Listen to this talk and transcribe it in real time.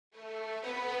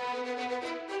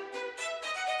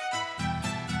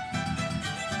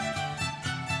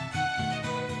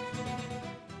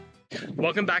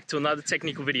Welcome back to another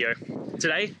technical video.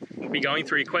 Today, we'll be going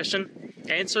through your question,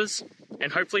 answers,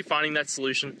 and hopefully finding that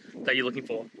solution that you're looking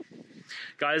for.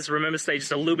 Guys, remember to stay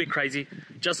just a little bit crazy,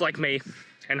 just like me,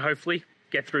 and hopefully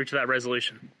get through to that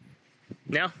resolution.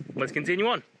 Now, let's continue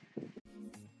on.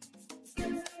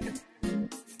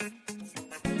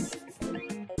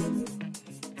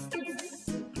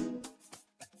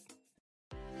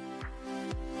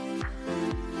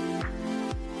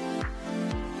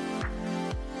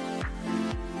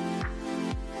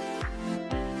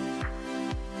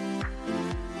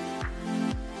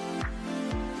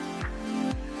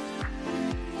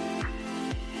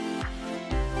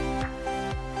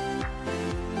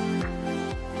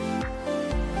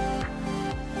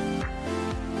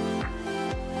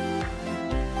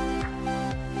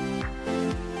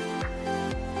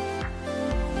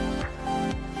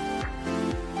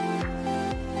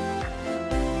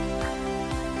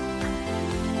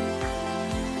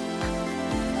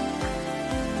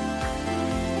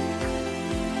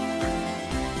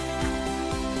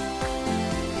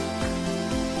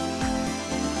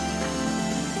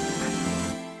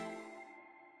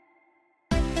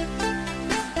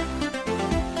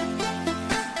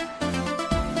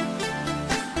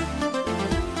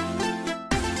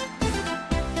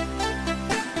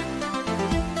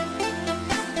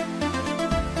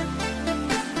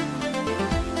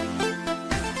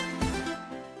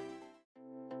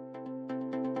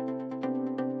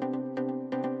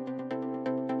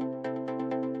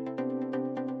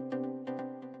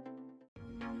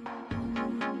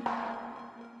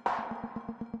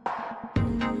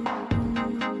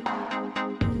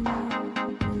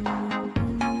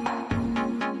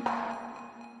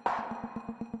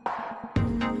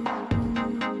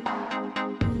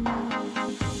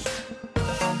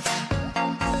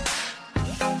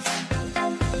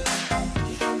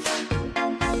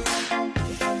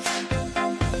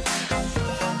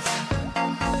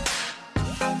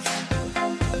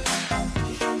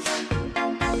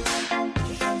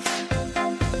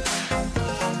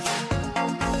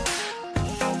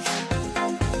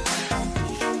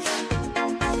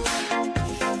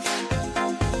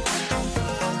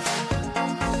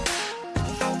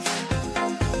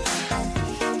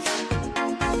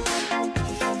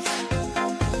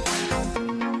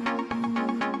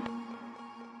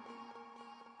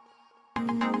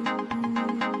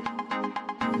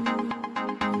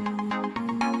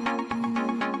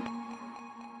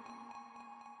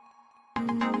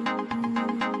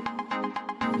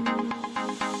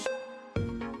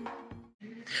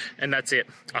 And that's it.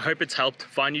 I hope it's helped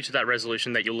find you to that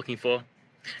resolution that you're looking for.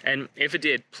 And if it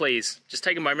did, please just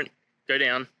take a moment, go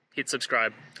down, hit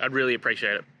subscribe. I'd really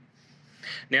appreciate it.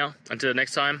 Now, until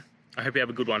next time, I hope you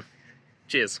have a good one.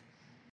 Cheers.